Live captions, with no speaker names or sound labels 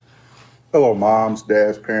Hello, moms,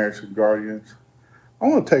 dads, parents, and guardians. I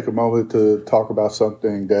want to take a moment to talk about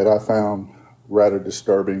something that I found rather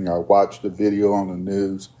disturbing. I watched a video on the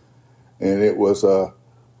news, and it was a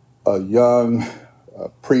young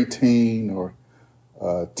preteen or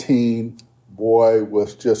teen boy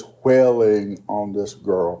was just wailing on this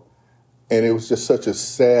girl. And it was just such a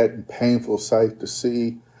sad and painful sight to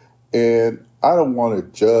see. And I don't want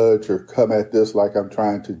to judge or come at this like I'm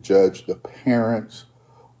trying to judge the parents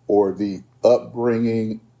or the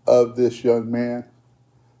upbringing of this young man.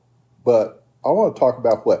 But I want to talk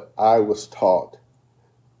about what I was taught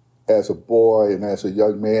as a boy and as a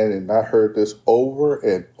young man. And I heard this over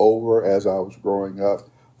and over as I was growing up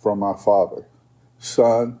from my father.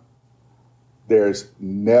 Son, there's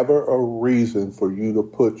never a reason for you to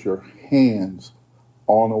put your hands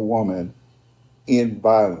on a woman in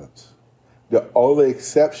violence. The only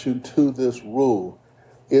exception to this rule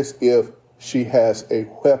is if she has a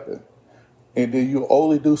weapon. And then you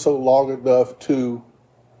only do so long enough to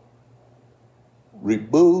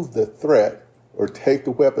remove the threat or take the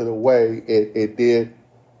weapon away, and then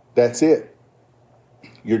that's it.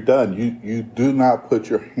 You're done. You do not put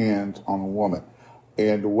your hands on a woman.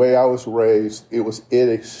 And the way I was raised, it was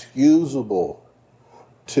inexcusable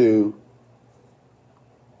to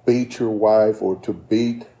beat your wife or to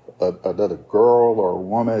beat another girl or a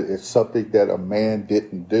woman. It's something that a man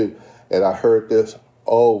didn't do. And I heard this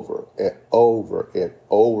over and over and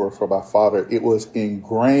over from my father. It was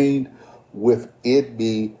ingrained within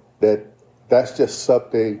me that that's just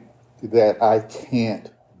something that I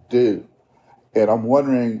can't do. And I'm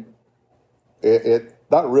wondering,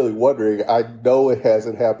 not really wondering, I know it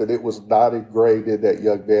hasn't happened. It was not ingrained in that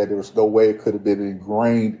young man. There was no way it could have been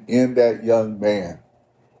ingrained in that young man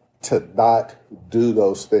to not do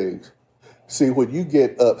those things. See, when you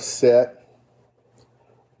get upset,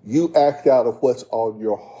 you act out of what's on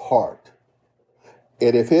your heart.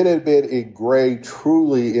 And if it had been ingrained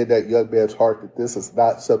truly in that young man's heart that this is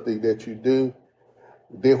not something that you do,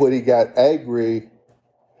 then when he got angry,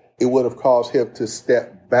 it would have caused him to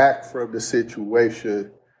step back from the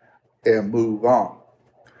situation and move on.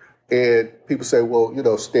 And people say,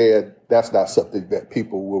 well, Stan, that's not something that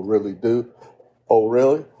people will really do. Oh,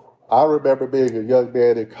 really? I remember being a young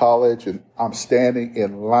man in college, and I'm standing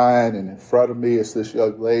in line, and in front of me is this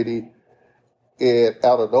young lady, and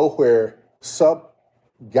out of nowhere, some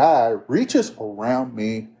guy reaches around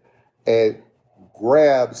me and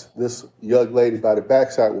grabs this young lady by the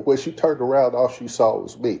backside. Well, when she turned around, all she saw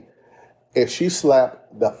was me. And she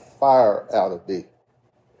slapped the fire out of me.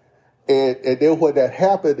 And then when that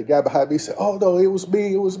happened, the guy behind me said, oh, no, it was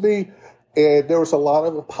me. And there was a lot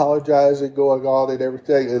of apologizing going on and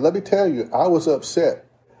everything. And let me tell you, I was upset.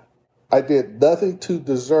 I did nothing to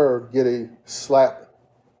deserve getting slapped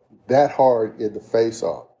that hard in the face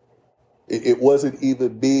off. It wasn't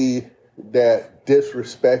even me that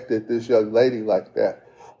disrespected this young lady like that.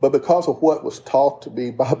 But because of what was taught to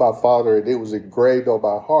me by my father and it was engraved on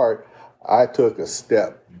my heart, I took a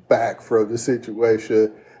step back from the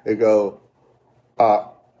situation and go,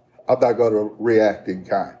 I'm not going to react in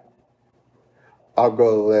kind. I'm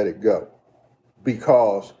going to let it go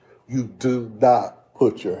because you do not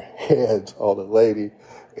put your hands on a lady.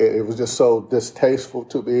 It was just so distasteful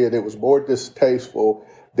to me, and it was more distasteful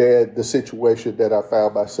than the situation that I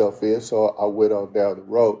found myself in, so I went on down the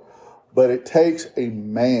road. But it takes a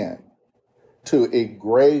man to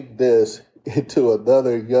engrave this into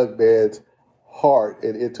another young man's heart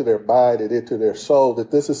and into their mind and into their soul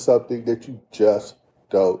that this is something that you just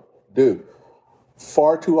don't do.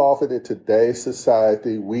 Far too often in today's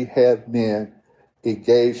society, we have men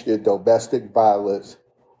engaged in domestic violence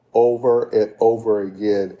over and over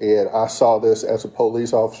again. And I saw this as a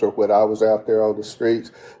police officer when I was out there on the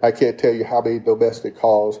streets. I can't tell you how many domestic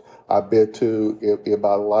calls I've been to in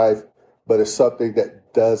my life, but it's something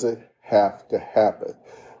that doesn't have to happen.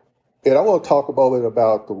 And I want to talk a moment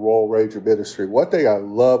about the Royal Ranger Ministry. One thing I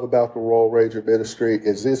love about the Royal Ranger Ministry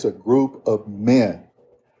is it's a group of men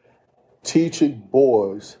teaching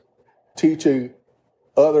boys, teaching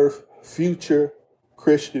other future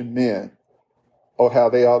Christian men on how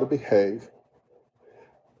they ought to behave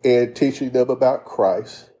and teaching them about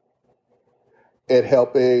Christ and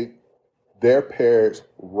helping their parents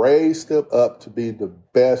raise them up to be the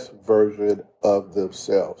best version of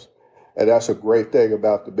themselves. And that's a great thing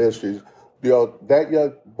about the ministries. That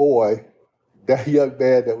young boy, that young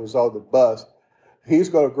man that was on the bus, he's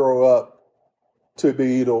going to grow up to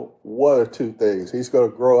be either one or two things. He's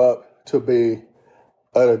going to grow up to be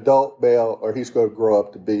an adult male or he's going to grow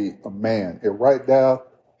up to be a man. And right now,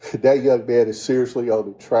 that young man is seriously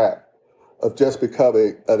on the track of just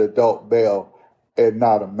becoming an adult male and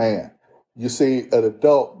not a man. You see, an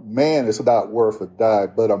adult man is not worth a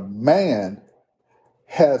dime, but a man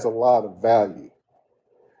has a lot of value.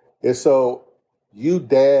 And so, you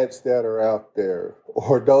dads that are out there,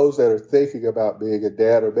 or those that are thinking about being a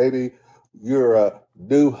dad, or maybe you're a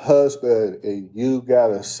new husband and you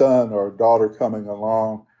got a son or a daughter coming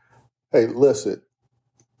along, hey, listen,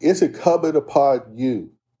 it's incumbent upon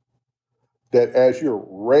you that as you're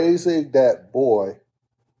raising that boy,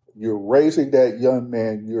 you're raising that young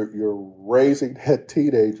man, you're raising that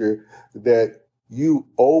teenager, that you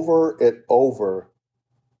over and over,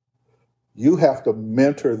 you have to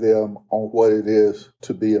mentor them on what it is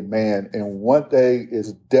to be a man. And one thing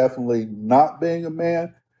is definitely not being a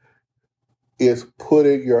man is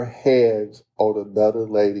putting your hands on another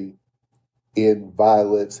lady in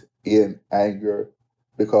violence, in anger,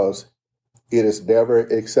 because it is never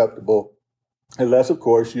acceptable. Unless, of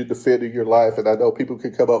course, you're defending your life. And I know people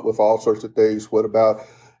can come up with all sorts of things. What about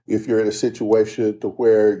if you're in a situation to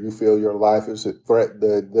where you feel your life is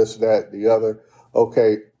threatened, this, that, the other?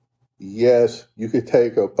 Okay, yes, you can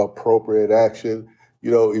take appropriate action.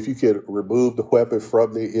 If you can remove the weapon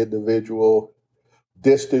from the individual,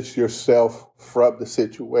 distance yourself from the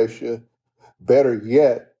situation. Better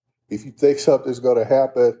yet, if you think something's going to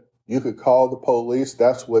happen, you can call the police.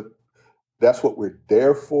 That's what we're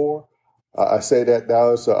there for. I say that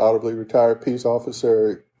now as an honorably retired peace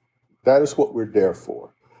officer. That is what we're there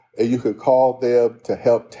for. And you can call them to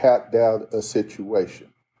help tap down a situation.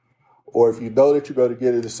 Or if you know that you're going to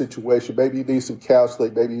get in a situation, maybe you need some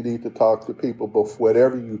counseling, maybe you need to talk to people, but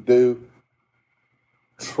whatever you do,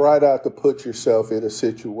 try not to put yourself in a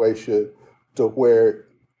situation to where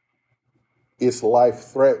it's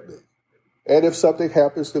life-threatening. And if something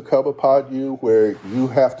happens to come upon you where you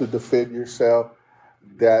have to defend yourself,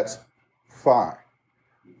 that's fine.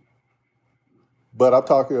 But I'm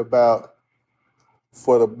talking about,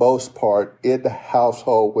 for the most part, in the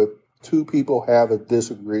household, when two people have a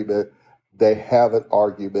disagreement, they have an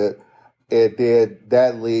argument, and then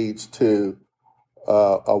that leads to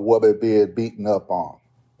a woman being beaten up on.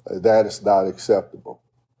 That is not acceptable.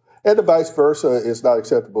 And the vice versa is not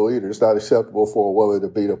acceptable either. It's not acceptable for a woman to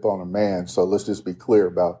beat up on a man. So let's just be clear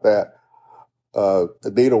about that.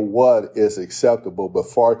 Neither one is acceptable, but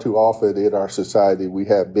far too often in our society, we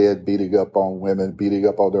have men beating up on women, beating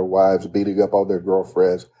up on their wives, beating up on their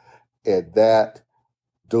girlfriends, and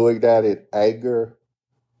doing that in anger,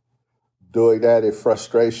 doing that in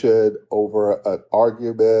frustration over an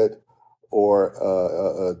argument or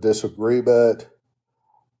a disagreement,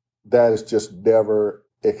 that is just never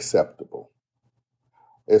acceptable.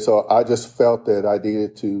 And so I just felt that I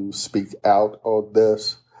needed to speak out on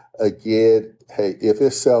this. Again, hey, if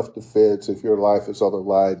it's self-defense, if your life is on the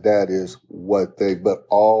line, that is one thing. But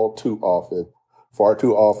far too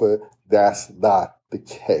often, that's not the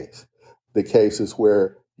case. The case is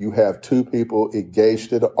where you have two people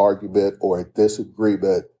engaged in an argument or a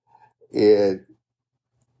disagreement, and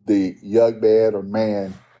the young man or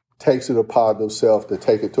man takes it upon themselves to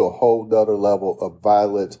take it to a whole nother level of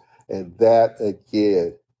violence. And that,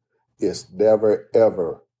 again, is never,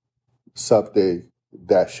 ever something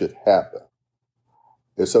that should happen.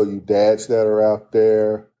 And so you dads that are out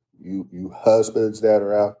there, you husbands that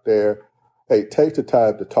are out there, hey, take the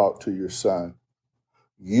time to talk to your son.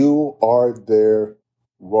 You are their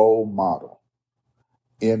role model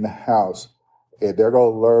in the house, and they're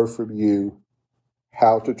going to learn from you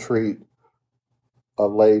how to treat a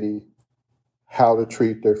lady, how to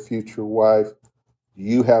treat their future wife.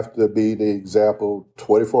 You have to be the example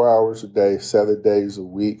 24 hours a day, 7 days a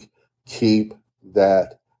week. Keep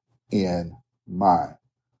that in mind,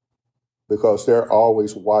 because they're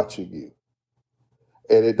always watching you.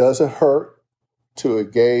 And it doesn't hurt to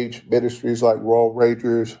engage ministries like Royal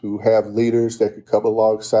Rangers, who have leaders that can come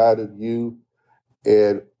alongside of you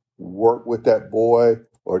and work with that boy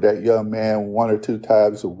or that young man 1 or 2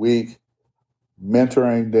 times a week,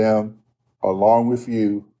 mentoring them along with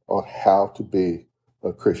you on how to be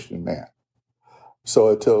a Christian man. So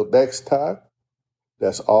until next time,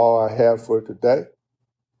 that's all I have for today.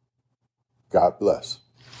 God bless.